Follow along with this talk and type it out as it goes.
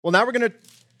Well, now we're going to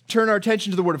turn our attention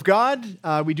to the Word of God.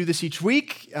 We do this each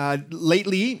week.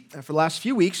 Lately, for the last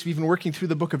few weeks, we've been working through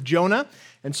the book of Jonah.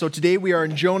 And so today we are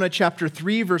in Jonah chapter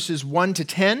 3, verses 1 to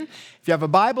 10. If you have a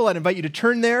Bible, I'd invite you to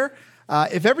turn there.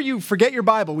 If ever you forget your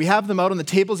Bible, we have them out on the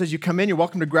tables as you come in. You're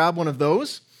welcome to grab one of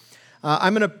those.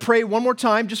 I'm going to pray one more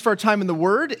time just for our time in the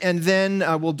Word, and then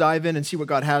we'll dive in and see what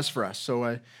God has for us.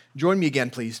 So join me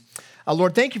again, please.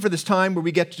 Lord, thank you for this time where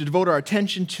we get to devote our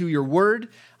attention to your Word.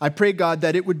 I pray, God,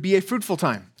 that it would be a fruitful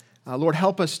time. Lord,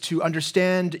 help us to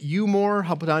understand you more.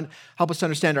 Help us to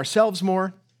understand ourselves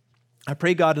more. I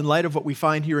pray, God, in light of what we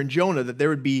find here in Jonah, that there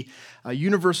would be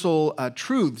universal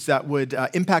truths that would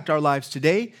impact our lives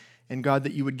today. And God,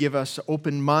 that you would give us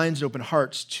open minds and open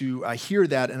hearts to hear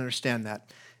that and understand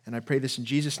that. And I pray this in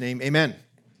Jesus' name, amen.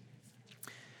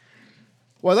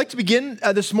 Well, I'd like to begin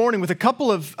this morning with a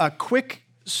couple of quick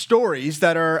stories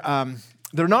that are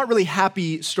not really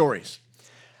happy stories.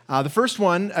 The first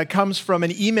one comes from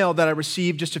an email that I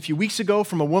received just a few weeks ago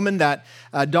from a woman that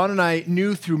Don and I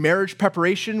knew through marriage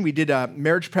preparation. We did a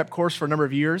marriage prep course for a number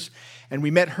of years, and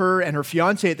we met her and her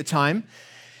fiance at the time.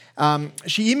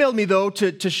 She emailed me, though,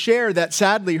 to share that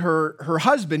sadly her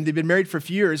husband, they'd been married for a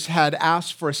few years, had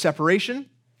asked for a separation,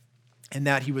 and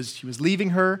that he was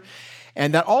leaving her,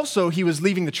 and that also he was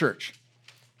leaving the church,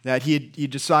 that he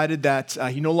decided that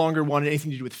he no longer wanted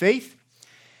anything to do with faith.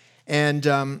 And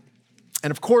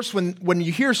of course, when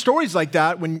you hear stories like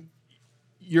that, when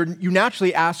you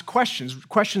naturally ask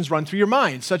questions run through your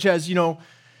mind, such as,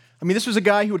 this was a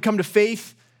guy who would come to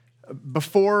faith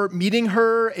before meeting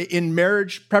her in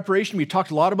marriage preparation. We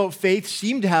talked a lot about faith,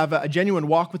 seemed to have a genuine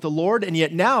walk with the Lord, and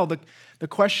yet now the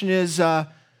question is,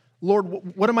 Lord,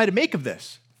 what am I to make of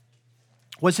this?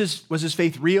 Was his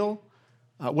faith real?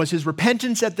 Was his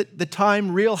repentance at the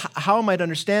time real? How am I to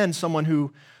understand someone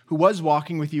who was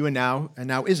walking with you and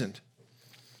now isn't?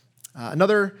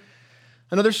 Another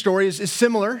story is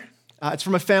similar. It's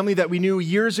from a family that we knew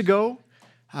years ago.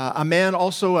 A man,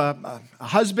 also a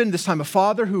husband, this time a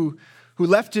father, who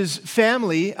left his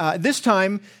family, this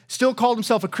time still called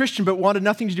himself a Christian but wanted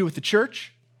nothing to do with the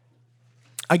church.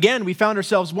 Again, we found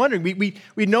ourselves wondering.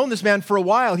 We'd known this man for a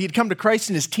while. He'd come to Christ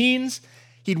in his teens.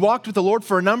 He'd walked with the Lord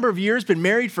for a number of years, been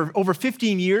married for over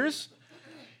 15 years.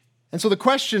 And so the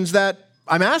questions that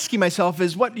I'm asking myself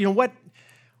is, what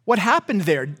happened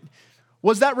there?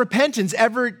 Was that repentance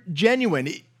ever genuine?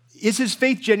 Is his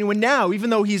faith genuine now, even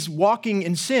though he's walking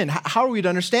in sin? How are we to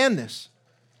understand this?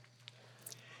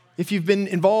 If you've been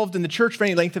involved in the church for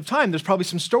any length of time, there's probably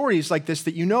some stories like this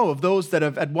that you know of those that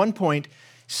have at one point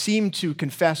seemed to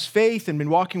confess faith and been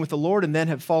walking with the Lord and then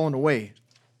have fallen away.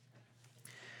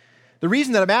 The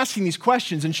reason that I'm asking these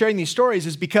questions and sharing these stories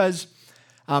is because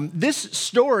this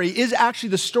story is actually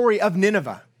the story of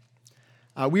Nineveh.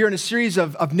 We are in a series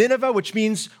of Nineveh, which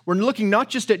means we're looking not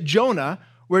just at Jonah,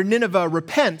 where Nineveh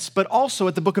repents, but also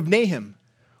at the book of Nahum,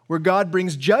 where God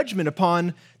brings judgment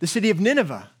upon the city of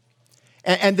Nineveh.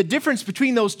 And the difference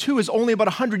between those two is only about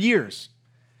 100 years.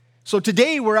 So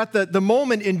today we're at the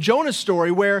moment in Jonah's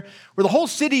story where the whole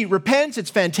city repents.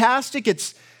 It's fantastic.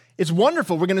 It's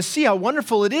wonderful. We're going to see how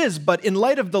wonderful it is. But in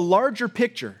light of the larger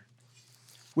picture,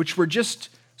 which we're just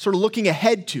sort of looking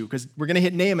ahead to, because we're going to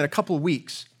hit Nahum in a couple of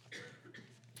weeks,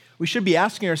 we should be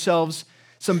asking ourselves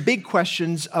some big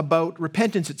questions about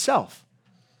repentance itself.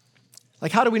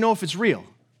 Like, how do we know if it's real?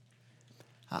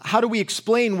 How do we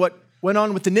explain what went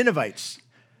on with the Ninevites?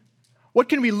 What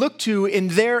can we look to in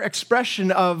their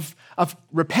expression of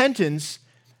repentance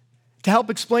to help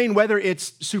explain whether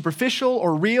it's superficial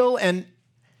or real, and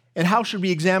how should we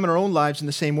examine our own lives in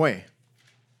the same way?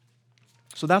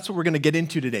 So that's what we're going to get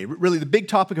into today, really the big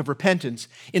topic of repentance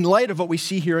in light of what we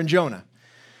see here in Jonah.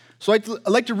 So I'd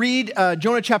like to read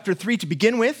Jonah chapter 3 to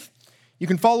begin with. You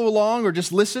can follow along or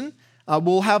just listen.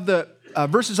 We'll have the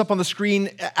verses up on the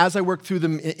screen as I work through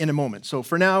them in a moment. So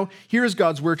for now, here is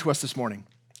God's word to us this morning.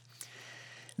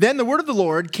 Then the word of the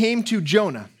Lord came to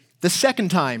Jonah the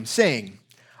second time, saying,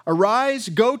 "Arise,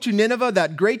 go to Nineveh,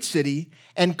 that great city,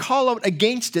 and call out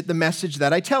against it the message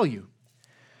that I tell you."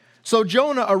 So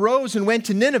Jonah arose and went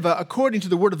to Nineveh according to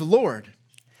the word of the Lord.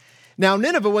 Now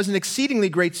Nineveh was an exceedingly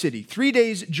great city, 3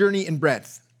 days' journey in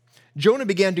breadth. Jonah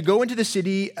began to go into the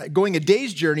city, going a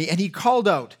day's journey, and he called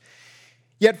out,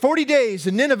 "Yet 40 days,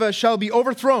 and Nineveh shall be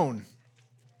overthrown."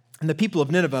 And the people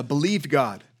of Nineveh believed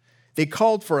God. They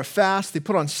called for a fast. They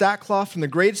put on sackcloth from the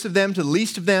greatest of them to the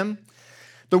least of them.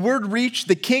 The word reached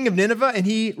the king of Nineveh, and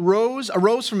he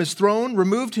arose from his throne,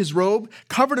 removed his robe,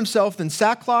 covered himself in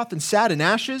sackcloth, and sat in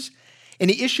ashes.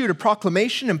 And he issued a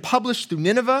proclamation and published through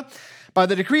Nineveh, "By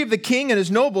the decree of the king and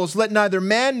his nobles, let neither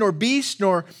man nor beast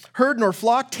nor herd nor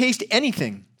flock taste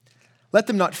anything. Let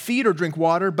them not feed or drink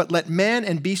water, but let man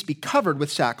and beast be covered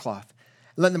with sackcloth.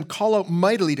 Let them call out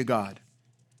mightily to God.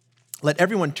 Let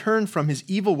everyone turn from his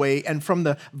evil way and from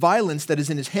the violence that is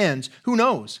in his hands. Who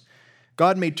knows?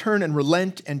 God may turn and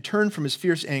relent and turn from his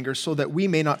fierce anger so that we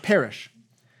may not perish.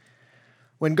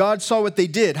 When God saw what they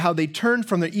did, how they turned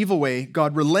from their evil way,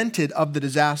 God relented of the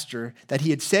disaster that he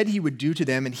had said he would do to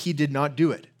them, and he did not do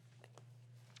it.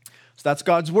 So that's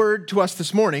God's word to us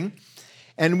this morning.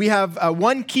 And we have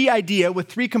one key idea with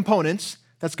three components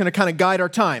that's going to kind of guide our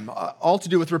time, all to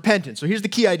do with repentance. So here's the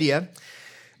key idea.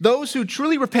 Those who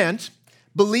truly repent,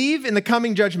 believe in the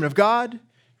coming judgment of God,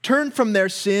 turn from their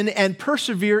sin, and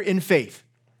persevere in faith.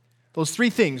 Those three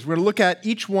things. We're going to look at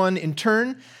each one in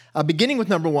turn, beginning with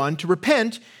number one. To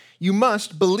repent, you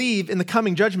must believe in the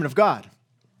coming judgment of God.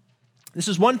 This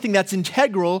is one thing that's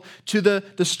integral to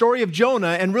the story of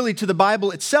Jonah and really to the Bible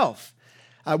itself.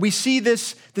 We see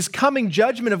this coming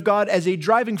judgment of God as a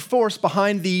driving force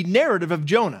behind the narrative of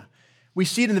Jonah. We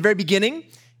see it in the very beginning,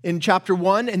 in chapter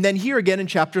 1, and then here again in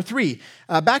chapter 3.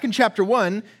 Back in chapter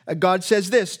 1, God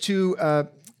says this to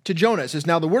Jonah. It says,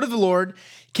 "Now the word of the Lord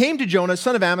came to Jonah,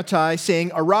 son of Amittai,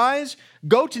 saying, Arise,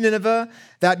 go to Nineveh,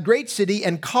 that great city,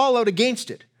 and call out against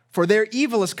it, for their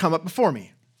evil has come up before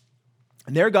me."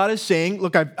 And there God is saying,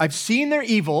 look, I've seen their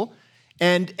evil,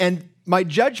 and my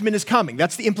judgment is coming.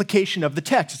 That's the implication of the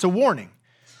text. It's a warning.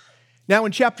 Now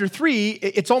in chapter 3,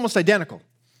 it's almost identical.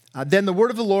 Then the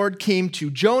word of the Lord came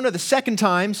to Jonah the second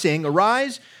time, saying,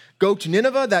 Arise, go to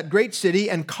Nineveh, that great city,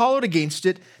 and call out against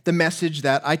it the message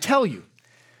that I tell you.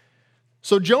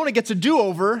 So Jonah gets a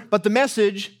do-over, but the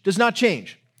message does not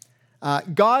change.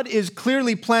 God is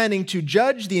clearly planning to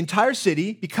judge the entire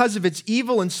city because of its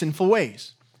evil and sinful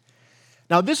ways.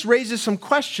 Now this raises some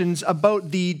questions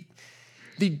about the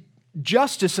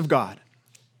justice of God.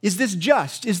 Is this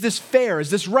just? Is this fair?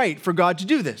 Is this right for God to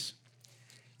do this?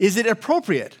 Is it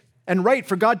appropriate and right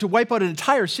for God to wipe out an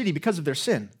entire city because of their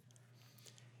sin?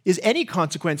 Is any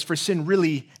consequence for sin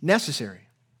really necessary?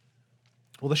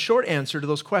 Well, the short answer to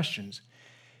those questions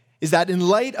is that in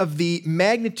light of the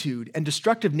magnitude and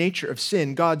destructive nature of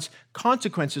sin, God's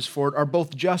consequences for it are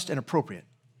both just and appropriate.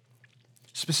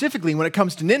 Specifically, when it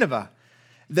comes to Nineveh,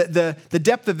 the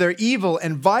depth of their evil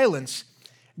and violence,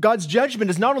 God's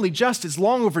judgment is not only just, it's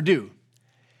long overdue.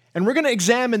 And we're going to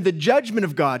examine the judgment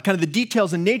of God, kind of the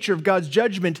details and nature of God's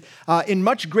judgment in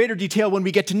much greater detail when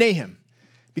we get to Nahum.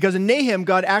 Because in Nahum,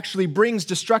 God actually brings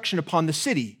destruction upon the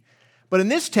city. But in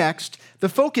this text, the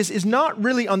focus is not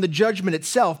really on the judgment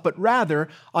itself, but rather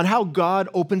on how God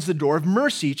opens the door of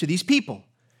mercy to these people.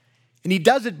 And he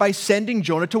does it by sending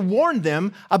Jonah to warn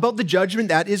them about the judgment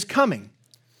that is coming.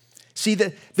 See,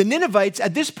 the Ninevites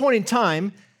at this point in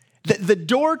time, the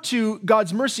door to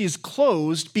God's mercy is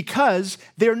closed because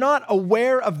they're not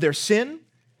aware of their sin,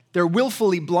 they're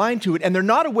willfully blind to it, and they're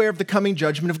not aware of the coming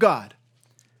judgment of God.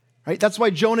 Right? That's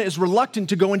why Jonah is reluctant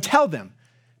to go and tell them,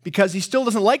 because he still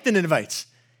doesn't like the Ninevites.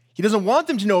 He doesn't want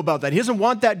them to know about that. He doesn't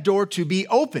want that door to be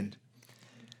opened.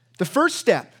 The first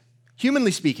step,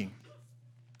 humanly speaking,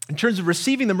 in terms of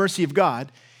receiving the mercy of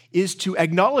God, is to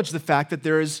acknowledge the fact that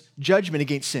there is judgment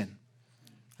against sin.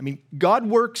 I mean, God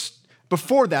works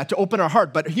before that to open our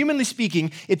heart, but humanly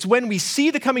speaking, it's when we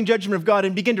see the coming judgment of God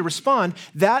and begin to respond,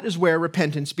 that is where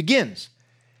repentance begins.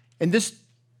 And this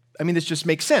just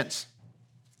makes sense.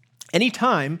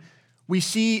 Anytime we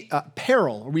see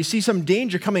peril, or we see some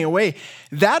danger coming away,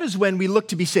 that is when we look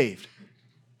to be saved.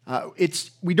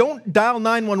 We don't dial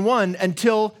 911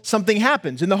 until something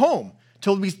happens in the home,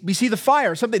 until we see the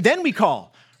fire, something. Then we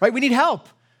call, right? We need help.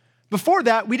 Before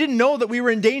that, we didn't know that we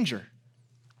were in danger.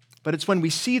 But it's when we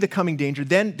see the coming danger,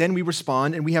 then we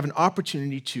respond, and we have an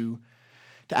opportunity to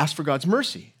ask for God's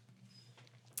mercy.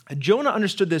 Jonah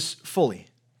understood this fully.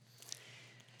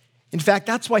 In fact,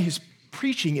 that's why his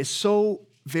preaching is so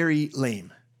very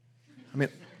lame. I mean,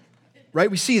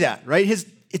 right? We see that, right?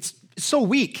 It's so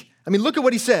weak. I mean, look at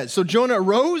what he says. So Jonah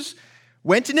arose,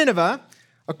 went to Nineveh,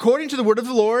 according to the word of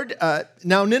the Lord.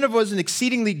 Now Nineveh was an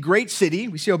exceedingly great city.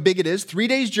 We see how big it is, 3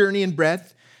 days' journey in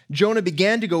breadth. Jonah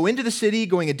began to go into the city,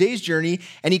 going a day's journey,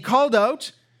 and he called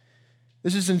out,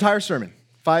 this is his entire sermon,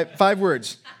 five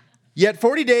words, "Yet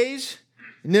 40 days,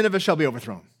 Nineveh shall be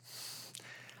overthrown."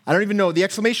 I don't even know. The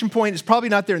exclamation point is probably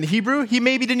not there in the Hebrew. He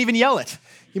maybe didn't even yell it.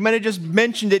 He might have just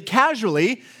mentioned it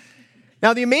casually.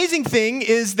 Now, the amazing thing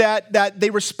is that they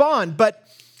respond, but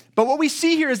what we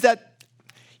see here is that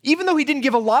even though he didn't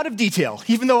give a lot of detail,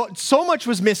 even though so much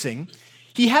was missing,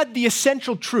 he had the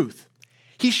essential truth.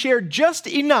 He shared just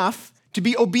enough to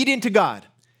be obedient to God.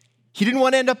 He didn't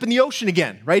want to end up in the ocean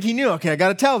again, right? He knew, okay, I got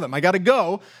to tell them, I got to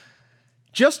go.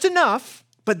 Just enough,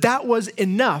 but that was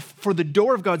enough for the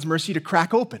door of God's mercy to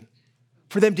crack open.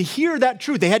 for them to hear that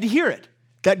truth. They had to hear it,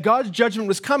 that God's judgment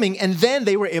was coming, and then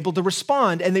they were able to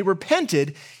respond, and they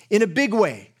repented in a big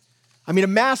way. I mean, a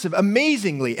massive,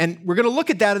 amazingly. And we're going to look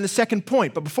at that in the second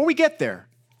point. But before we get there,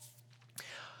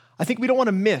 I think we don't want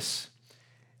to miss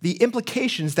the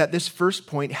implications that this first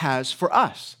point has for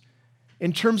us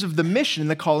in terms of the mission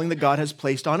and the calling that God has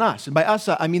placed on us. And by us,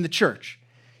 I mean the church.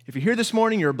 If you're here this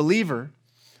morning, you're a believer,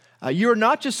 you are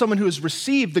not just someone who has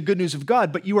received the good news of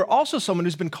God, but you are also someone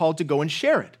who's been called to go and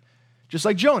share it, just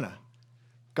like Jonah.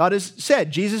 God has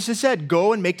said, Jesus has said,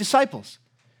 go and make disciples.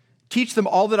 Teach them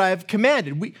all that I have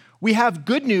commanded. We have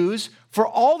good news for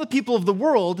all the people of the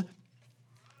world,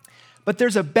 but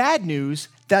there's a bad news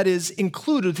that is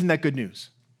included within that good news.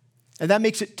 And that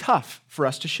makes it tough for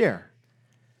us to share.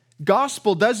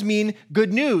 Gospel does mean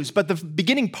good news, but the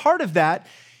beginning part of that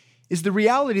is the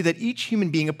reality that each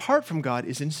human being apart from God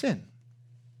is in sin,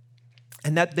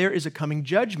 and that there is a coming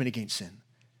judgment against sin.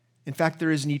 In fact,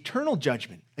 there is an eternal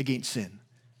judgment against sin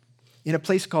in a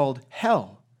place called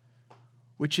hell,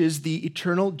 which is the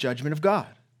eternal judgment of God.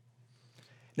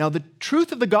 Now, the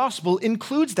truth of the gospel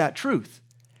includes that truth,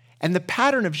 and the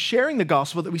pattern of sharing the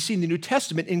gospel that we see in the New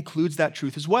Testament includes that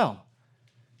truth as well.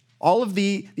 All of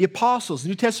the apostles, the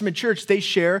New Testament church, they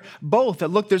share both. That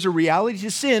look, there's a reality to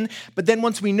sin, but then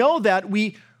once we know that,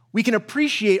 we can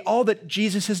appreciate all that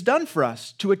Jesus has done for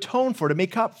us to atone for, to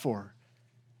make up for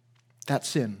that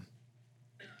sin.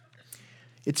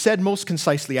 It's said most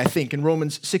concisely, I think, in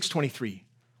Romans 6:23,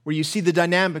 where you see the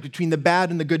dynamic between the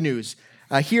bad and the good news.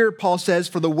 Here, Paul says,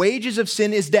 for the wages of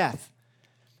sin is death.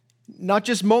 Not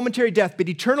just momentary death, but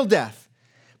eternal death.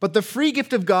 But the free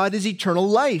gift of God is eternal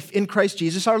life in Christ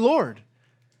Jesus our Lord.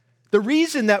 The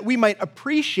reason that we might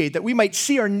appreciate, that we might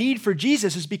see our need for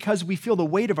Jesus is because we feel the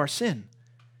weight of our sin.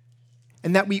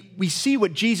 And that we see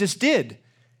what Jesus did.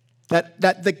 That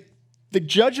the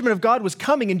judgment of God was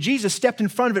coming and Jesus stepped in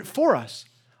front of it for us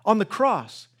on the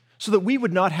cross so that we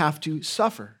would not have to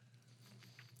suffer.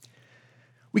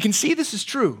 We can see this is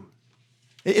true.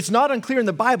 It's not unclear in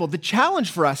the Bible. The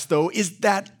challenge for us, though, is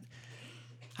that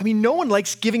no one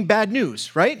likes giving bad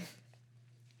news, right?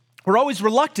 We're always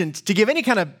reluctant to give any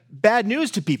kind of bad news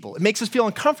to people. It makes us feel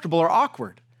uncomfortable or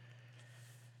awkward.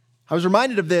 I was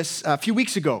reminded of this a few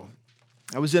weeks ago.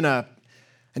 I was in an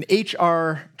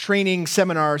HR training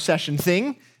seminar session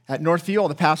thing at Northview. All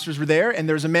the pastors were there, and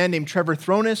there was a man named Trevor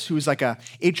Thronis, who's like a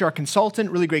HR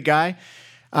consultant, really great guy.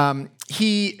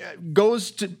 He goes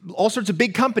to all sorts of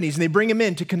big companies, and they bring him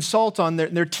in to consult on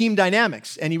their team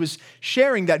dynamics. And he was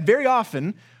sharing that very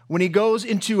often when he goes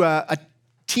into a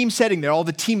team setting there, all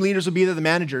the team leaders will be there, the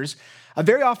managers.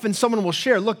 Very often someone will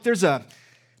share, look, there's an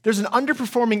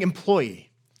underperforming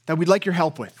employee that we'd like your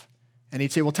help with. And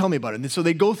he'd say, well, tell me about it. And so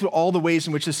they'd go through all the ways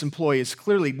in which this employee is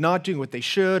clearly not doing what they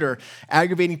should or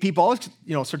aggravating people, all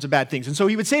sorts of bad things. And so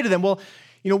he would say to them, well,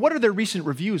 what are their recent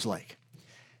reviews like?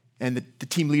 And the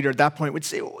team leader at that point would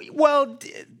say, well,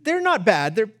 they're not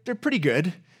bad. They're pretty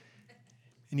good.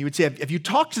 And he would say, have you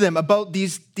talked to them about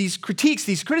these critiques,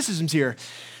 these criticisms here?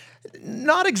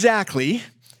 Not exactly.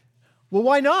 Well,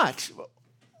 why not?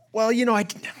 Well, I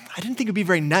didn't think it'd be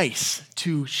very nice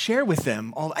to share with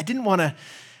them. I didn't want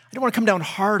to come down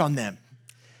hard on them.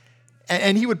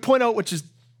 And he would point out, which is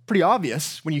pretty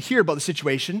obvious when you hear about the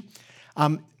situation,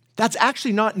 that's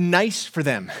actually not nice for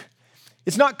them.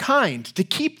 It's not kind to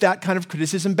keep that kind of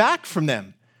criticism back from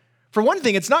them. For one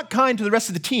thing, it's not kind to the rest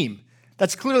of the team.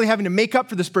 That's clearly having to make up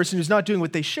for this person who's not doing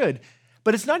what they should.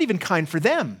 But it's not even kind for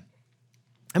them.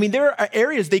 There are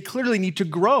areas they clearly need to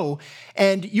grow,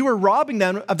 and you are robbing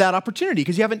them of that opportunity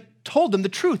because you haven't told them the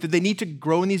truth that they need to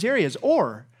grow in these areas.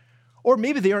 Or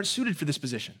maybe they aren't suited for this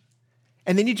position,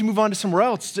 and they need to move on to somewhere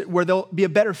else where they'll be a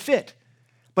better fit.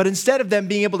 But instead of them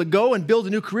being able to go and build a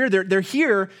new career, they're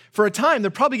here for a time. They're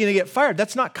probably going to get fired.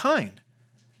 That's not kind.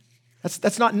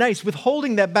 That's not nice.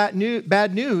 Withholding that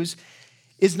bad news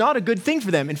is not a good thing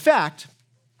for them. In fact,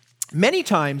 many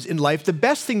times in life, the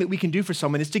best thing that we can do for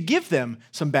someone is to give them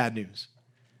some bad news,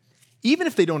 even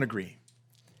if they don't agree,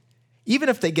 even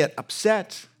if they get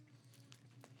upset,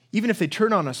 even if they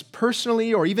turn on us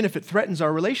personally, or even if it threatens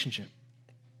our relationship.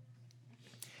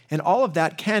 And all of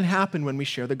that can happen when we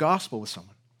share the gospel with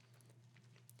someone.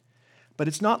 But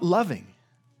it's not loving.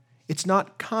 It's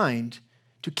not kind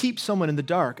to keep someone in the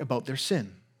dark about their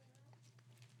sin.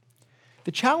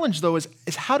 The challenge, though, is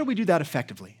how do we do that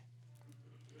effectively?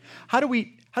 How do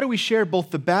we share both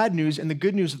the bad news and the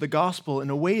good news of the gospel in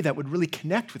a way that would really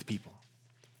connect with people?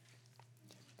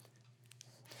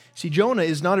 See, Jonah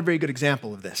is not a very good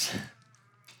example of this.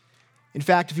 In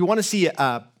fact, if you want to see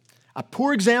a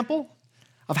poor example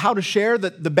of how to share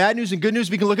the bad news and good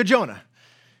news, we can look at Jonah.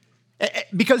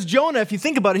 Because Jonah, if you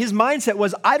think about it, his mindset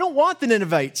was, I don't want the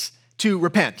Ninevites to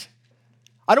repent.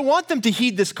 I don't want them to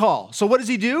heed this call. So what does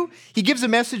he do? He gives a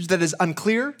message that is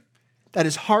unclear, that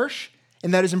is harsh,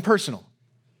 and that is impersonal.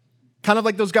 Kind of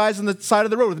like those guys on the side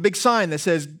of the road with a big sign that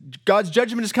says, God's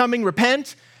judgment is coming,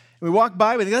 repent. And we walk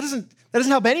by, we think, that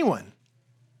doesn't help anyone.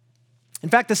 In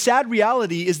fact, the sad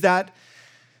reality is that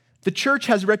the church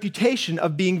has a reputation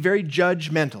of being very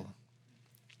judgmental,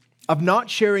 of not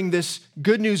sharing this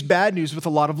good news, bad news with a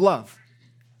lot of love.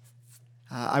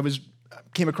 I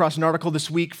came across an article this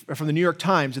week from the New York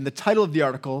Times, and the title of the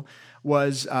article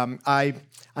was,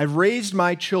 I've raised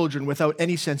my children without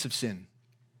any sense of sin.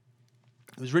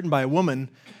 It was written by a woman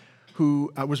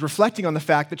who was reflecting on the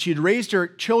fact that she had raised her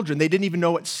children. They didn't even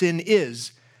know what sin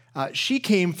is. She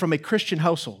came from a Christian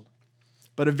household,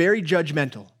 but a very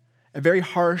judgmental, a very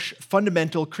harsh,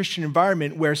 fundamental Christian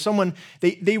environment where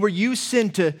they were used sin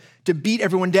to beat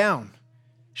everyone down.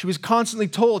 She was constantly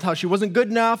told how she wasn't good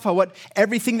enough, how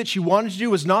everything that she wanted to do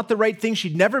was not the right thing.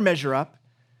 She'd never measure up.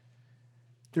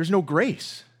 There's no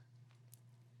grace.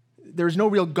 There's no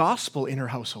real gospel in her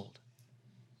household.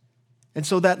 And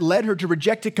so that led her to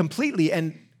reject it completely,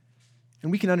 and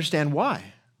we can understand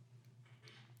why.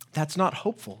 That's not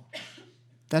hopeful.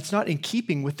 That's not in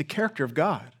keeping with the character of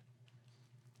God.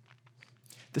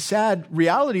 The sad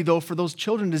reality, though, for those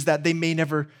children is that they may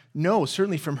never know,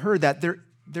 certainly from her, that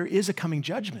there is a coming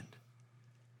judgment.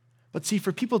 But see,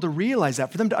 for people to realize that,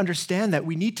 for them to understand that,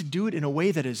 we need to do it in a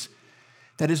way that is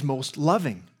most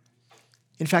loving.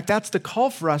 In fact, that's the call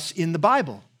for us in the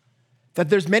Bible. That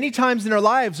there's many times in our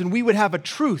lives when we would have a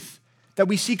truth that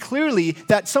we see clearly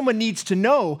that someone needs to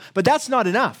know, but that's not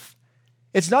enough.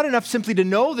 It's not enough simply to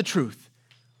know the truth.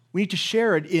 We need to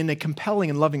share it in a compelling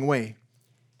and loving way.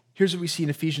 Here's what we see in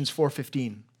Ephesians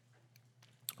 4:15.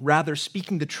 Rather,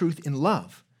 speaking the truth in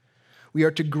love, we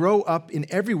are to grow up in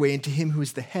every way into him who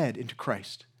is the head, into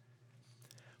Christ.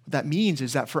 What that means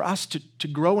is that for us to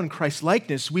grow in Christ's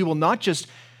likeness, we will not just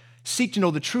seek to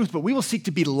know the truth, but we will seek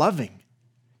to be loving,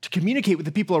 to communicate with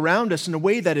the people around us in a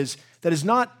way that is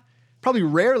not, probably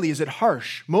rarely is it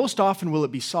harsh. Most often will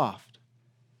it be soft.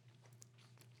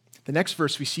 The next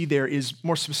verse we see there is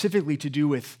more specifically to do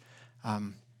with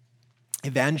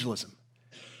evangelism.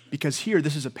 Because here,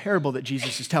 this is a parable that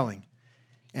Jesus is telling.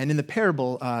 And in the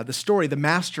parable, the story, the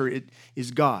master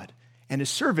is God. And his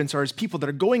servants are his people that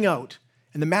are going out.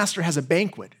 And the master has a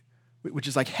banquet, which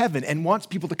is like heaven, and wants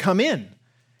people to come in.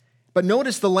 But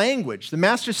notice the language. The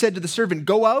master said to the servant,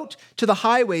 go out to the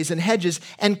highways and hedges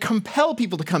and compel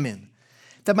people to come in,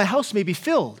 that my house may be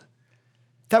filled.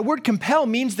 That word compel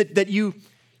means that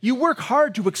you work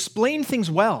hard to explain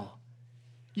things well.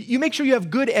 You make sure you have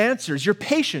good answers. You're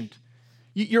patient.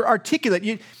 You're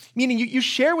articulate. Meaning you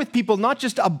share with people not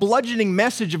just a bludgeoning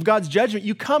message of God's judgment.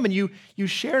 You come and you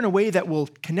share in a way that will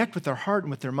connect with their heart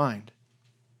and with their mind.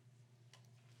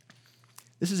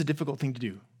 This is a difficult thing to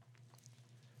do.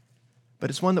 But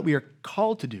it's one that we are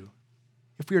called to do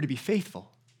if we are to be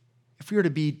faithful, if we are to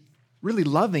be really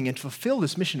loving and fulfill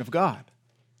this mission of God.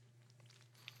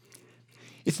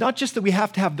 It's not just that we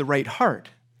have to have the right heart.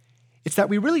 It's that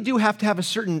we really do have to have a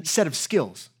certain set of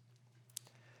skills.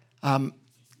 I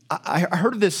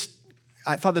heard of this,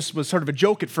 I thought this was sort of a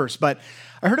joke at first, but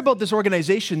I heard about this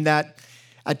organization that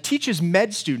teaches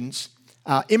med students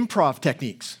improv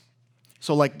techniques.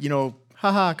 So like,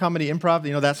 comedy,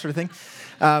 improv, that sort of thing.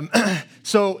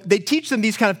 So they teach them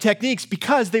these kind of techniques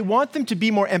because they want them to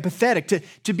be more empathetic,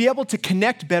 to be able to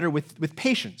connect better with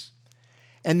patients.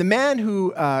 And the man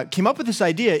who came up with this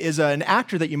idea is an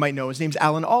actor that you might know. His name's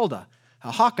Alan Alda,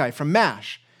 a Hawkeye from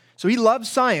MASH. So he loves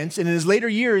science, and in his later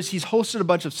years, he's hosted a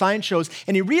bunch of science shows,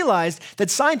 and he realized that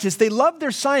scientists, they love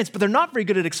their science, but they're not very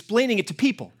good at explaining it to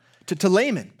people, to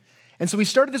laymen. And so we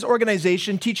started this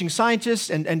organization teaching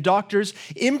scientists and doctors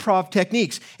improv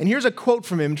techniques. And here's a quote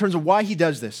from him in terms of why he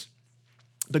does this.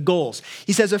 The goals.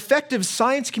 He says, effective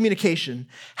science communication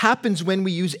happens when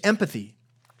we use empathy.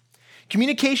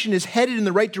 Communication is headed in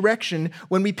the right direction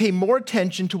when we pay more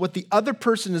attention to what the other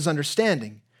person is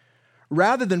understanding,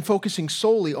 rather than focusing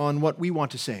solely on what we want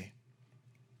to say.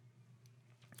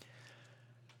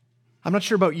 I'm not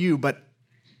sure about you, but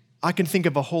I can think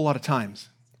of a whole lot of times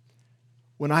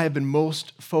when I have been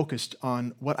most focused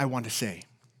on what I want to say,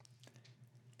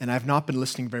 and I've not been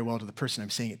listening very well to the person I'm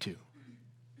saying it to.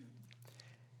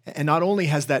 And not only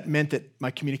has that meant that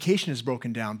my communication is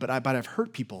broken down, but I've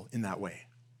hurt people in that way.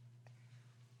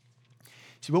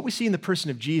 See, what we see in the person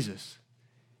of Jesus,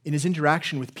 in his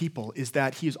interaction with people, is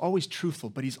that he is always truthful,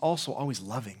 but he's also always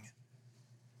loving.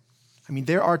 I mean,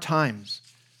 there are times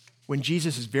when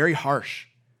Jesus is very harsh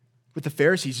with the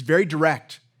Pharisees, very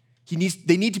direct.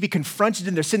 They need to be confronted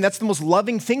in their sin. That's the most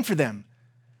loving thing for them.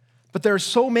 But there are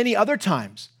so many other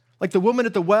times, like the woman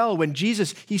at the well, when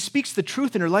Jesus, he speaks the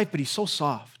truth in her life, but he's so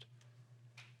soft.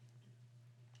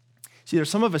 See, there's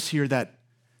some of us here that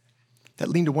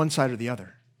lean to one side or the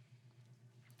other,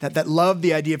 that love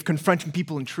the idea of confronting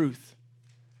people in truth,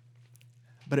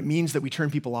 but it means that we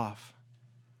turn people off.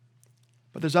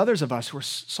 But there's others of us who are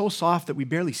so soft that we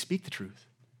barely speak the truth.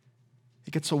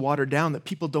 It gets so watered down that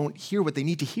people don't hear what they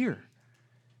need to hear,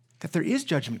 that there is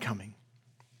judgment coming.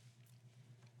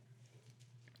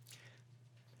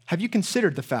 Have you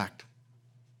considered the fact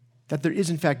that there is,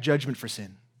 in fact, judgment for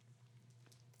sin?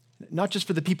 Not just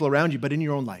for the people around you, but in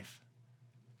your own life.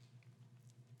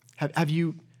 Have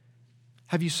you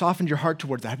softened your heart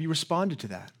toward that? Have you responded to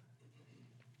that?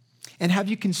 And have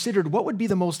you considered what would be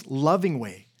the most loving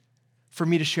way for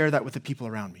me to share that with the people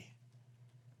around me?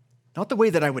 Not the way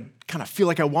that I would kind of feel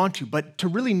like I want to, but to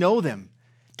really know them,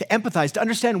 to empathize, to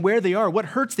understand where they are, what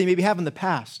hurts they maybe have in the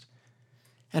past,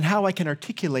 and how I can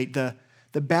articulate the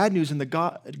bad news and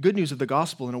the good news of the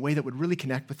gospel in a way that would really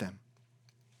connect with them.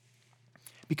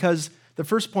 Because the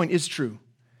first point is true.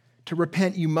 To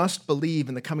repent, you must believe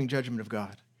in the coming judgment of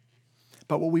God.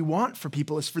 But what we want for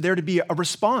people is for there to be a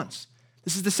response.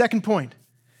 This is the second point.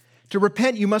 To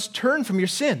repent, you must turn from your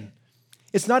sin.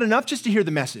 It's not enough just to hear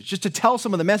the message, just to tell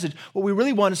someone the message. What we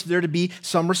really want is for there to be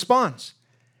some response.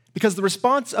 Because the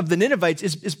response of the Ninevites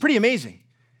is pretty amazing.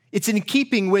 It's in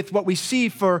keeping with what we see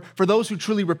for those who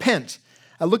truly repent.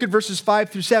 Look at verses 5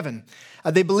 through 7.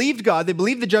 They believed God. They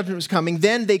believed the judgment was coming.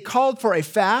 Then they called for a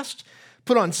fast,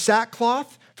 put on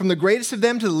sackcloth, from the greatest of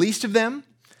them to the least of them.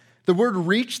 The word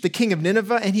reached the king of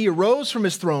Nineveh, and he arose from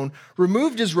his throne,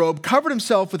 removed his robe, covered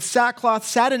himself with sackcloth,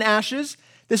 sat in ashes.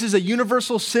 This is a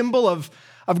universal symbol of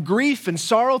grief and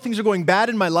sorrow. Things are going bad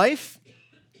in my life.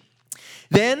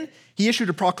 Then he issued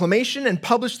a proclamation and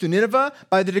published through Nineveh,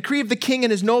 by the decree of the king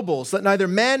and his nobles, let neither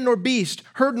man nor beast,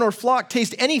 herd nor flock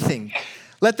taste anything.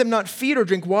 Let them not feed or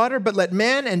drink water, but let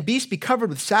man and beast be covered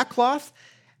with sackcloth,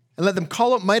 and let them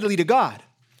call out mightily to God.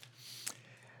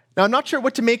 Now, I'm not sure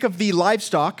what to make of the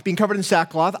livestock being covered in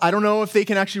sackcloth. I don't know if they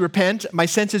can actually repent. My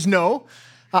sense is no.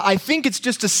 I think it's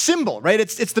just a symbol, right?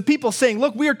 It's the people saying,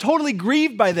 look, we are totally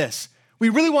grieved by this. We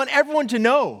really want everyone to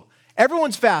know.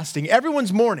 Everyone's fasting.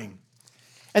 Everyone's mourning.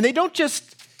 And they don't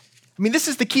just, this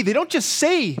is the key. They don't just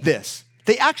say this.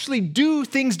 They actually do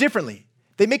things differently.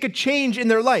 They make a change in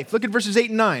their life. Look at verses 8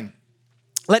 and 9.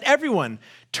 Let everyone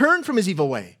turn from his evil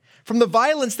way, from the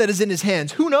violence that is in his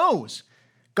hands. Who knows?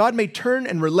 God may turn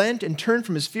and relent and turn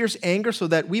from his fierce anger so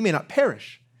that we may not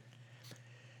perish.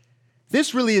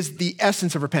 This really is the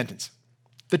essence of repentance,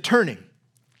 the turning.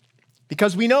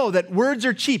 Because we know that words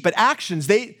are cheap, but actions,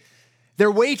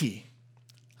 they're weighty.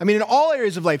 In all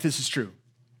areas of life, this is true.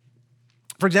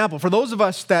 For example, for those of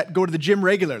us that go to the gym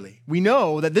regularly, we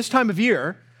know that this time of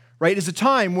year, right, is a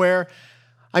time where,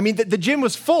 the gym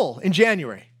was full in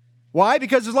January. Why?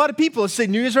 Because there's a lot of people that say,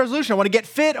 New Year's resolution, I want to get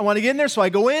fit, I want to get in there, so I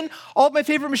go in. All of my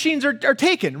favorite machines are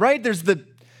taken, right? There's the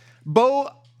bow.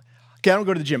 Okay, I don't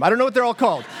go to the gym. I don't know what they're all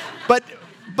called. But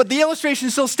the illustration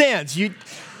still stands. You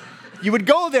would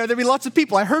go there'd be lots of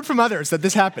people. I heard from others that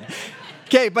this happened.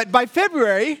 Okay, but by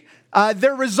February,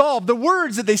 they're resolved. The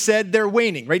words that they said, they're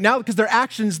waning right now because their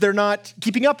actions, they're not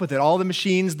keeping up with it. All the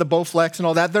machines, the Bowflex and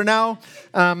all that, they're now,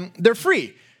 they're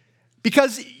free.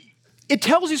 Because it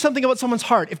tells you something about someone's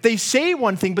heart. If they say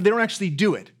one thing, but they don't actually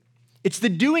do it, it's the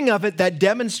doing of it that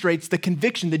demonstrates the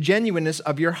conviction, the genuineness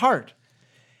of your heart.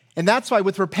 And that's why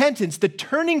with repentance, the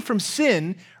turning from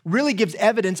sin really gives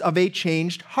evidence of a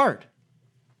changed heart.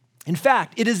 In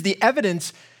fact, it is the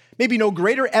evidence, maybe no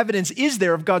greater evidence is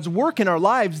there of God's work in our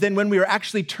lives than when we are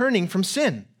actually turning from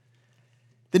sin.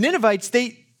 The Ninevites,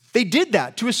 they did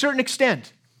that to a certain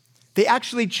extent. They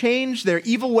actually changed their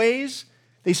evil ways.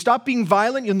 They stopped being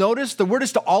violent. You'll notice the word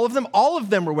is to all of them. All of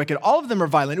them were wicked. All of them were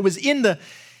violent. It was in the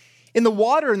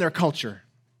water in their culture.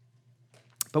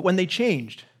 But when they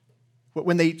changed,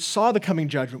 when they saw the coming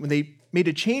judgment, when they made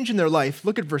a change in their life,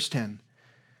 look at verse 10.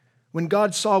 When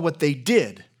God saw what they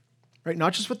did, right?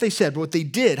 Not just what they said, but what they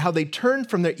did, how they turned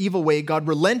from their evil way, God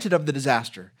relented of the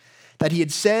disaster that he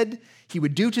had said he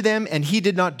would do to them, and he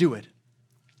did not do it.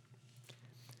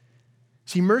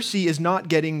 See, mercy is not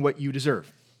getting what you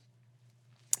deserve.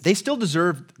 They still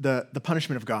deserved the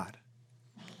punishment of God,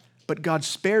 but God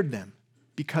spared them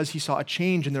because he saw a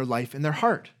change in their life and their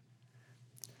heart.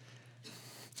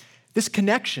 This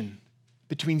connection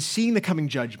between seeing the coming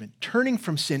judgment, turning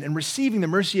from sin, and receiving the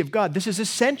mercy of God, this is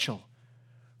essential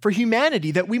for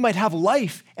humanity, that we might have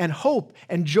life and hope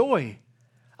and joy,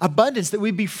 abundance, that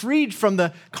we'd be freed from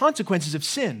the consequences of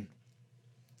sin.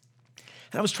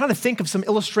 And I was trying to think of some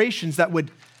illustrations that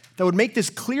would make this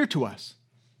clear to us.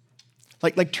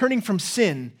 Like turning from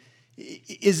sin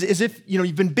is as if,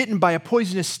 you've been bitten by a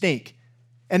poisonous snake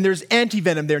and there's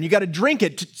antivenom there and you got to drink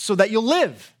it so that you'll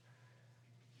live.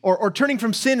 Or turning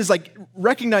from sin is like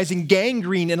recognizing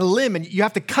gangrene in a limb and you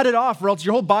have to cut it off or else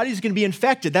your whole body's going to be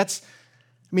infected. That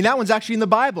one's actually in the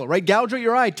Bible, right? Gouge out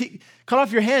your eye, cut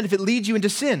off your hand if it leads you into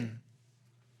sin.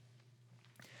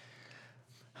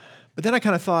 But then I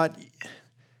kind of thought,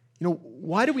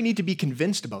 why do we need to be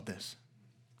convinced about this?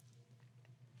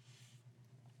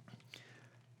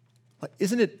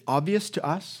 Isn't it obvious to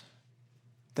us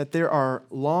that there are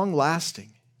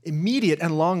long-lasting, immediate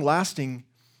and long-lasting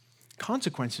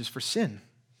consequences for sin,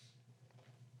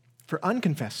 for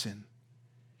unconfessed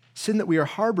sin that we are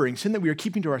harboring, sin that we are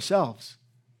keeping to ourselves?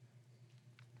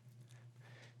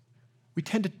 We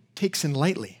tend to take sin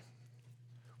lightly.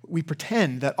 We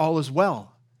pretend that all is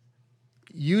well.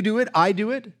 You do it, I do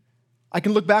it. I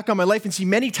can look back on my life and see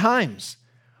many times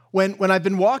when I've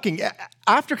been walking,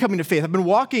 after coming to faith, I've been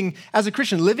walking as a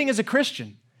Christian, living as a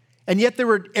Christian, and yet there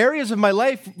were areas of my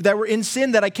life that were in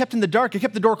sin that I kept in the dark. I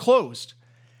kept the door closed.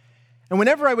 And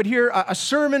whenever I would hear a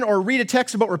sermon or read a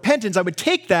text about repentance, I would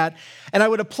take that and I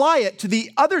would apply it to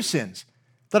the other sins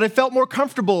that I felt more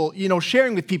comfortable,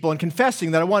 sharing with people and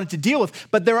confessing that I wanted to deal with.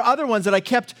 But there are other ones that I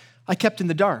kept in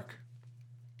the dark.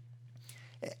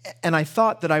 And I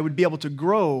thought that I would be able to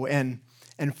grow and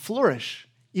flourish,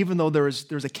 even though there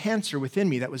was a cancer within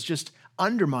me that was just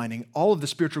undermining all of the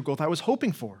spiritual growth I was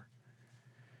hoping for.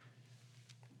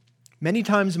 Many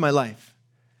times in my life,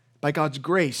 by God's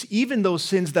grace, even those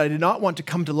sins that I did not want to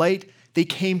come to light, they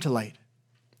came to light.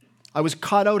 I was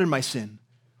caught out in my sin,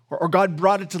 or God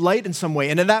brought it to light in some way.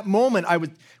 And in that moment,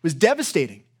 it was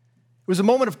devastating. It was a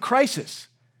moment of crisis.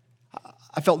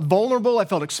 I felt vulnerable. I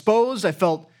felt exposed. I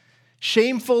felt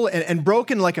shameful and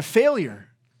broken like a failure.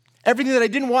 Everything that I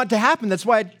didn't want to happen, that's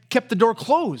why I kept the door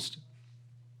closed.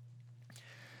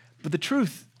 But the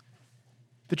truth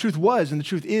was, and the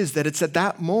truth is, that it's at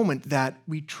that moment that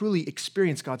we truly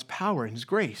experience God's power and His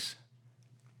grace.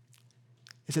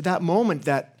 It's at that moment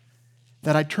that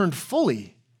I turned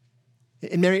fully,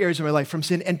 in many areas of my life, from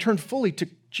sin and turned fully to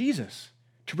Jesus,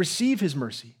 to receive His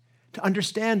mercy, to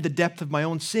understand the depth of my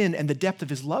own sin and the depth of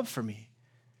His love for me.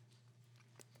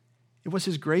 It was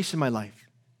His grace in my life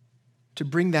to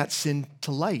bring that sin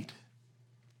to light.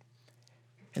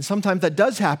 And sometimes that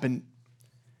does happen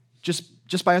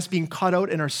just by us being caught out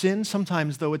in our sin.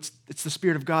 Sometimes, though, it's the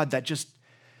Spirit of God that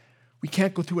we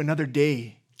can't go through another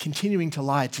day continuing to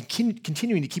lie,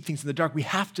 continuing to keep things in the dark. We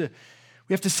have to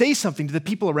say something to the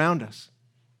people around us.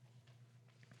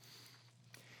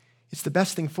 It's the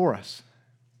best thing for us.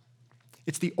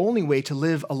 It's the only way to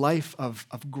live a life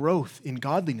of growth in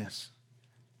godliness.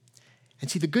 And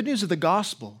see, the good news of the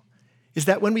gospel is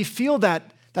that when we feel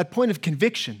that point of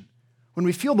conviction, when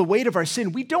we feel the weight of our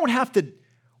sin, we don't have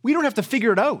to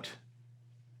figure it out.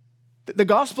 The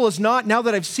gospel is not, now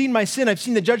that I've seen my sin, I've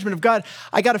seen the judgment of God,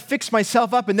 I got to fix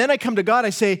myself up, and then I come to God, I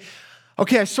say,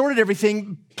 okay, I sorted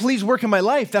everything, please work in my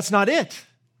life. That's not it.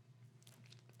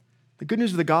 The good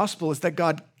news of the gospel is that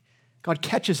God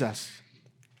catches us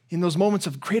in those moments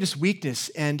of greatest weakness,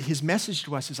 and His message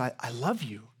to us is, I love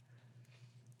you.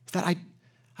 It's that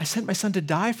I sent my Son to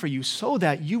die for you so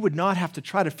that you would not have to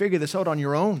try to figure this out on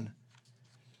your own.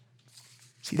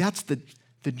 See, that's the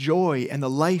joy and the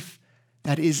life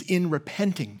that is in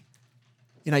repenting,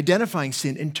 in identifying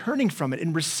sin, in turning from it,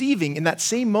 in receiving in that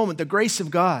same moment the grace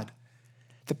of God,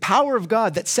 the power of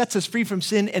God that sets us free from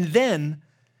sin and then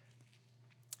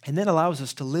allows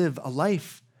us to live a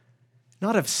life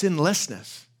not of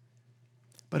sinlessness,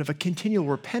 but of a continual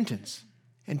repentance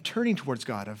and turning towards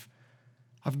God,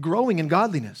 of growing in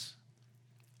godliness.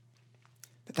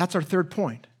 That's our third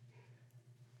point.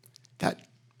 That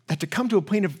to come to a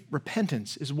point of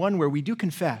repentance is one where we do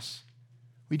confess,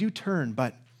 we do turn,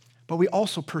 but we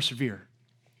also persevere.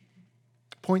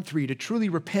 Point 3, to truly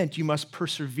repent, you must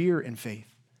persevere in faith.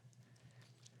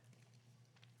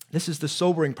 This is the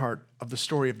sobering part of the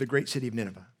story of the great city of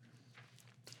Nineveh.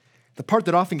 The part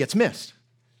that often gets missed,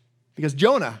 because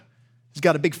Jonah has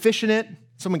got a big fish in it,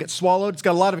 someone gets swallowed, it's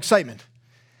got a lot of excitement.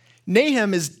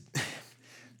 Nahum there's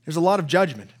a lot of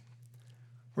judgment.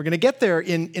 We're going to get there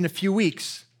in a few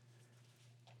weeks.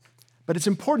 But it's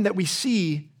important that we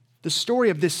see the story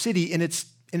of this city in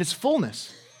its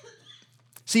fullness.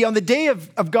 See, on the day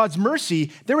of God's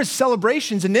mercy, there was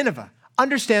celebrations in Nineveh,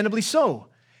 understandably so.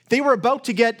 They were about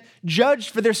to get judged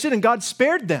for their sin, and God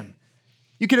spared them.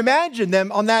 You can imagine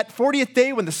them on that 40th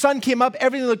day when the sun came up,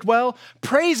 everything looked well.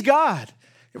 Praise God.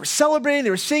 They were celebrating,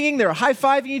 they were singing, they were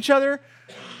high-fiving each other.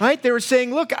 right? They were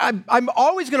saying, look, I'm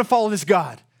always going to follow this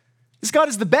God. This God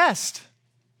is the best.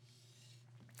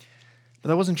 But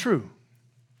that wasn't true.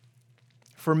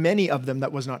 For many of them,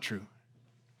 that was not true.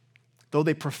 Though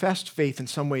they professed faith in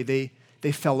some way,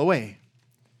 they fell away.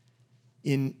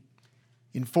 In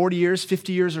 40 years,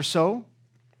 50 years or so,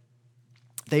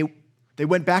 they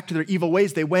went back to their evil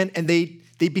ways. They went and they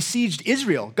besieged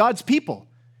Israel, God's people.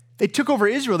 They took over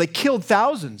Israel. They killed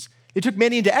thousands. They took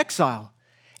many into exile.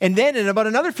 And then in about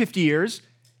another 50 years,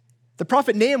 the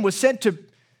prophet Nahum was sent to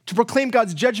proclaim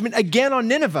God's judgment again on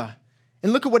Nineveh.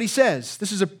 And look at what he says.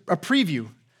 This is a preview.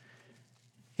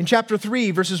 In chapter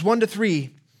 3, verses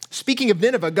 1-3, speaking of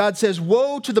Nineveh, God says,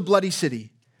 "Woe to the bloody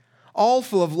city, all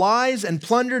full of lies and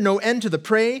plunder, no end to the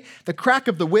prey, the crack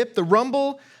of the whip, the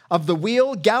rumble of the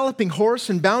wheel, galloping horse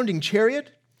and bounding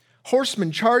chariot,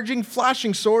 horsemen charging,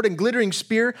 flashing sword and glittering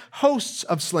spear, hosts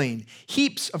of slain,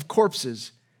 heaps of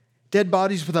corpses, dead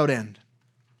bodies without end."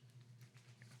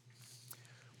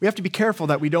 We have to be careful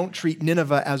that we don't treat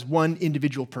Nineveh as one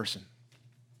individual person.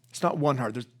 It's not one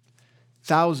heart. There's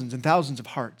thousands and thousands of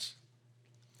hearts.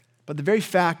 But the very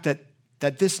fact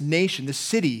that this nation, this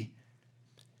city,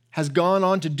 has gone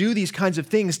on to do these kinds of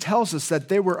things tells us that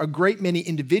there were a great many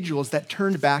individuals that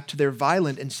turned back to their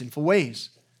violent and sinful ways.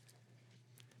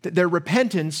 That their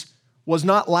repentance was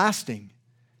not lasting.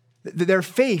 That their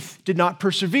faith did not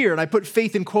persevere. And I put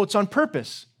faith in quotes on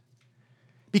purpose.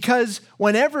 Because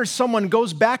whenever someone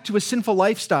goes back to a sinful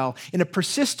lifestyle in a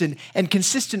persistent and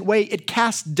consistent way, it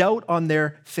casts doubt on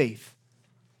their faith.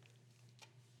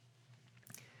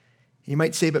 You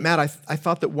might say, but Matt, I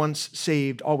thought that once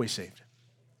saved, always saved.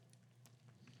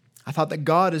 I thought that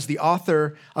God is the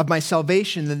author of my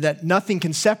salvation and that nothing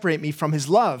can separate me from his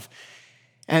love.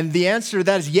 And the answer to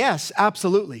that is yes,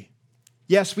 absolutely.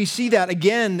 Yes, we see that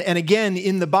again and again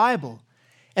in the Bible.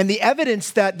 And the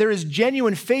evidence that there is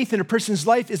genuine faith in a person's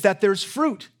life is that there's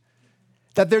fruit,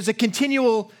 that there's a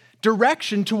continual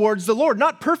direction towards the Lord,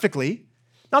 not perfectly,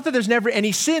 not that there's never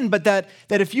any sin, but that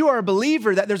if you are a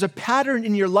believer, that there's a pattern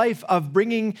in your life of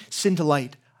bringing sin to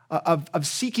light, of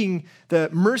seeking the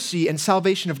mercy and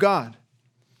salvation of God.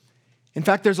 In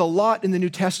fact, there's a lot in the New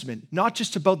Testament, not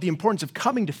just about the importance of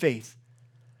coming to faith,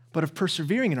 but of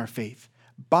persevering in our faith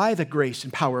by the grace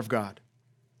and power of God.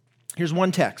 Here's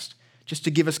one text, just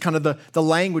to give us kind of the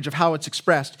language of how it's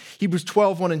expressed. Hebrews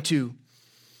 12, 1 and 2.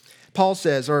 Paul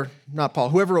says, or not Paul,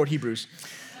 whoever wrote Hebrews,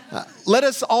 "Let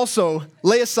us also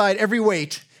lay aside every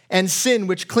weight and sin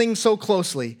which clings so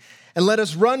closely, and let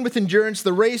us run with endurance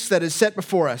the race that is set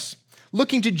before us,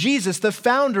 looking to Jesus, the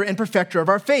founder and perfecter of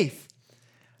our faith."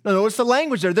 Now notice the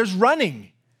language there. There's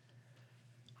running.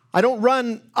 I don't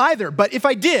run either, but if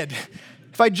I did,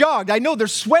 if I jogged, I know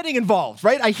there's sweating involved,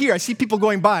 right? I see people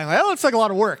going by. I'm like, oh, it looks like a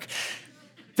lot of work.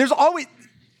 There's always,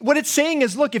 what it's saying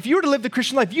is, look, if you were to live the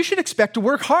Christian life, you should expect to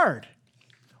work hard.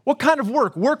 What kind of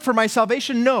work? Work for my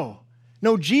salvation? No,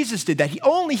 Jesus did that.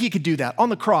 Only he could do that on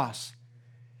the cross.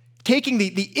 Taking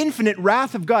the infinite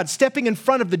wrath of God, stepping in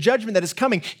front of the judgment that is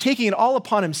coming, taking it all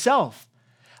upon himself.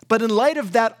 But in light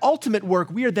of that ultimate work,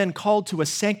 we are then called to a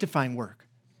sanctifying work,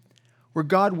 where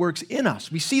God works in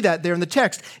us. We see that there in the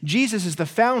text. Jesus is the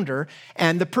founder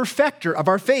and the perfecter of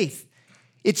our faith.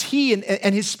 It's he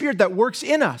and his Spirit that works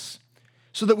in us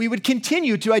so that we would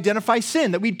continue to identify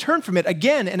sin, that we'd turn from it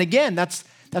again and again. That's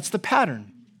the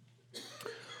pattern.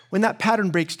 When that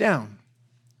pattern breaks down,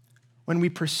 when we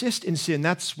persist in sin,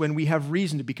 that's when we have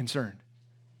reason to be concerned.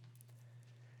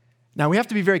 Now, we have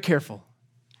to be very careful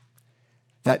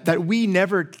that we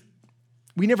never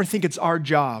think it's our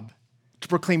job to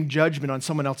proclaim judgment on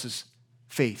someone else's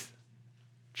faith.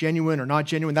 Genuine or not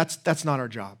genuine, that's not our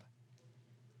job.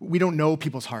 We don't know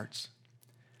people's hearts.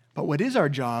 But what is our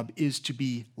job is to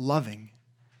be loving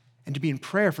and to be in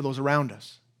prayer for those around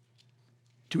us,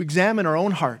 to examine our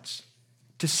own hearts,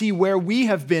 to see where we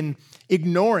have been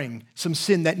ignoring some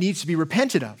sin that needs to be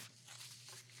repented of.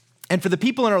 And for the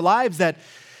people in our lives that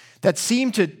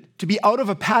seem to be out of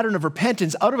a pattern of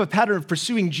repentance, out of a pattern of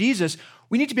pursuing Jesus,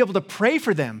 we need to be able to pray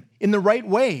for them in the right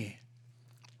way.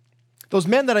 Those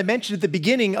men that I mentioned at the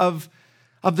beginning of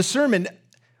the sermon,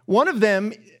 one of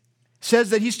them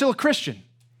says that he's still a Christian,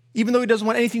 even though he doesn't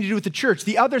want anything to do with the church.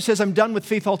 The other says, I'm done with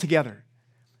faith altogether.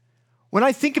 When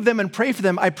I think of them and pray for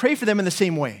them, I pray for them in the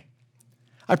same way.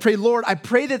 I pray, Lord, I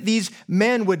pray that these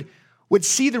men would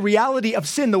see the reality of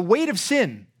sin, the weight of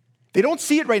sin. They don't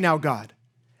see it right now, God.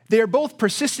 They are both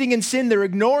persisting in sin. They're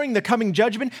ignoring the coming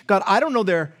judgment. God, I don't know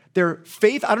their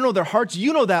faith. I don't know their hearts.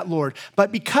 You know that, Lord.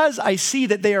 But because I see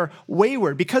that they are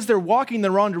wayward, because they're walking in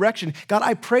the wrong direction, God,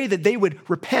 I pray that they would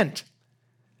repent.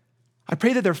 I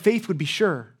pray that their faith would be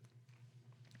sure.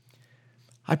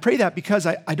 I pray that because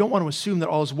I don't want to assume that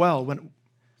all is well when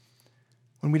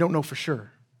we don't know for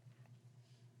sure.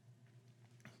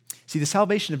 See, the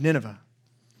salvation of Nineveh,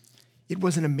 it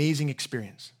was an amazing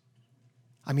experience.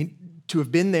 I mean, to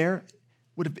have been there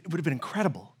would have been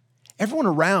incredible. Everyone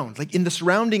around, like in the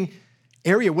surrounding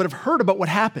area, would have heard about what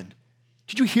happened.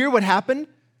 Did you hear what happened?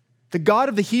 The God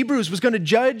of the Hebrews was going to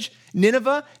judge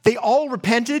Nineveh. They all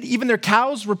repented. Even their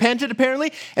cows repented,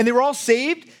 apparently, and they were all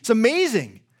saved. It's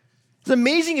amazing. It's an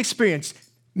amazing experience.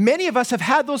 Many of us have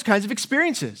had those kinds of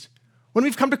experiences. When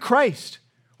we've come to Christ,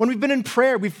 when we've been in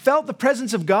prayer, we've felt the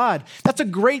presence of God. That's a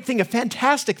great thing, a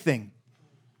fantastic thing.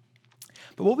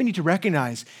 But what we need to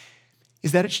recognize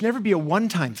is that it should never be a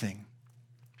one-time thing.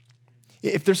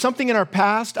 If there's something in our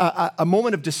past, a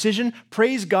moment of decision,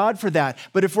 praise God for that.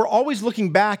 But if we're always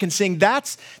looking back and saying,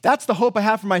 that's the hope I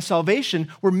have for my salvation,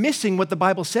 we're missing what the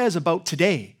Bible says about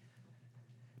today.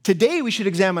 Today we should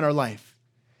examine our life.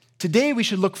 Today we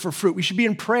should look for fruit. We should be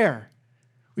in prayer.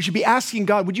 We should be asking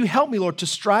God, would you help me, Lord, to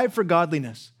strive for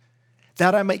godliness,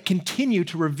 that I might continue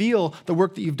to reveal the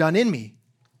work that you've done in me.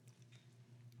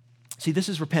 See, this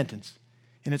is repentance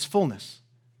in its fullness.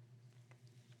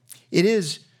 It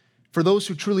is for those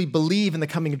who truly believe in the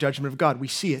coming judgment of God. We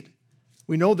see it.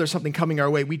 We know there's something coming our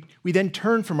way. We then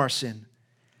turn from our sin,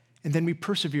 and then we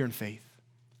persevere in faith.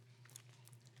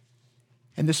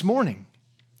 And this morning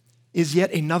is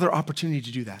yet another opportunity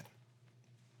to do that.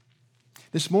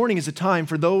 This morning is a time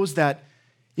for those that,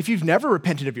 if you've never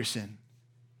repented of your sin,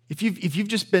 if you've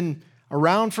just been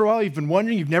around for a while, you've been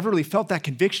wondering, you've never really felt that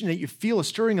conviction, that you feel a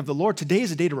stirring of the Lord, today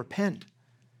is a day to repent,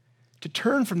 to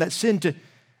turn from that sin,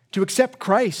 to accept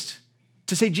Christ,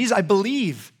 to say, Jesus, I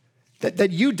believe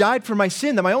that you died for my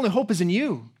sin, that my only hope is in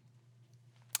you.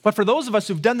 But for those of us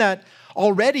who've done that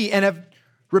already and have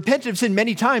repented of sin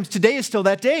many times, today is still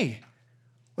that day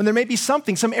when there may be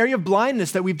something, some area of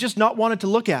blindness that we've just not wanted to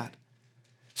look at.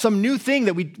 Some new thing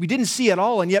that we didn't see at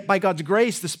all, and yet by God's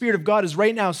grace, the Spirit of God is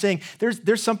right now saying,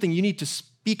 there's something you need to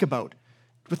speak about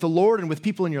with the Lord and with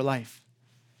people in your life.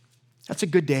 That's a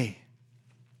good day.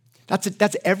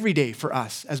 That's every day for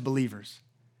us as believers,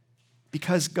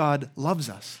 because God loves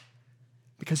us,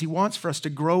 because he wants for us to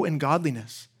grow in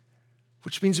godliness,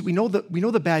 which means that we know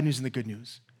the bad news and the good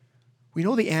news. We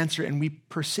know the answer, and we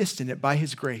persist in it by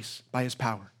his grace, by his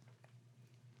power.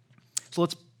 So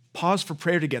let's pause for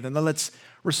prayer together, and then let's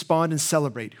respond and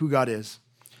celebrate who God is.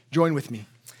 Join with me.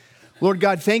 Lord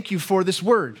God, thank you for this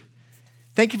word.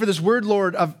 Thank you for this word,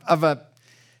 Lord, of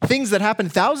things that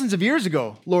happened thousands of years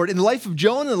ago, Lord, in the life of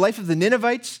Jonah, in the life of the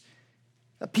Ninevites,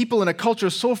 people in a culture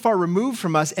so far removed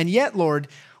from us, and yet, Lord,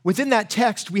 within that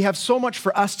text, we have so much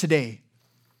for us today.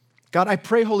 God, I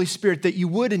pray, Holy Spirit, that you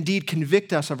would indeed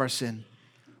convict us of our sin.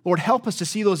 Lord, help us to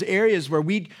see those areas where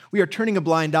we are turning a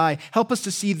blind eye. Help us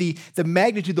to see the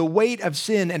magnitude, the weight of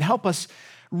sin, and help us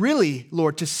really,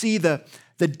 Lord, to see the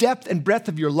depth and breadth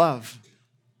of your love,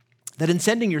 that in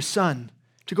sending your Son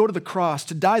to go to the cross,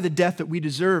 to die the death that we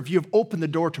deserve, you have opened the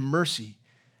door to mercy.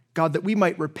 God, that we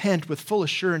might repent with full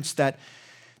assurance that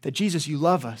Jesus, you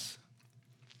love us,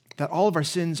 that all of our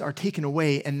sins are taken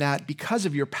away, and that because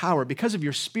of your power, because of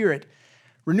your Spirit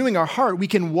renewing our heart, we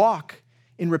can walk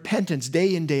in repentance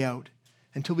day in, day out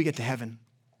until we get to heaven.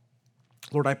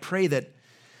 Lord, I pray that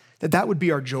would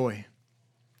be our joy,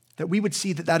 that we would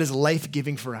see that is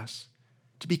life-giving for us,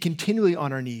 to be continually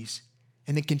on our knees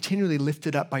and then continually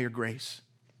lifted up by your grace.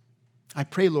 I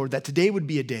pray, Lord, that today would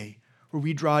be a day where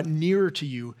we draw nearer to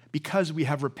you because we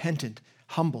have repentant,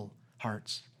 humble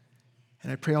hearts.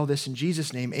 And I pray all this in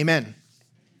Jesus' name, amen.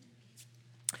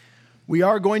 We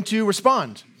are going to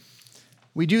respond.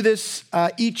 We do this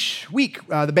each week.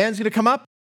 The band's going to come up.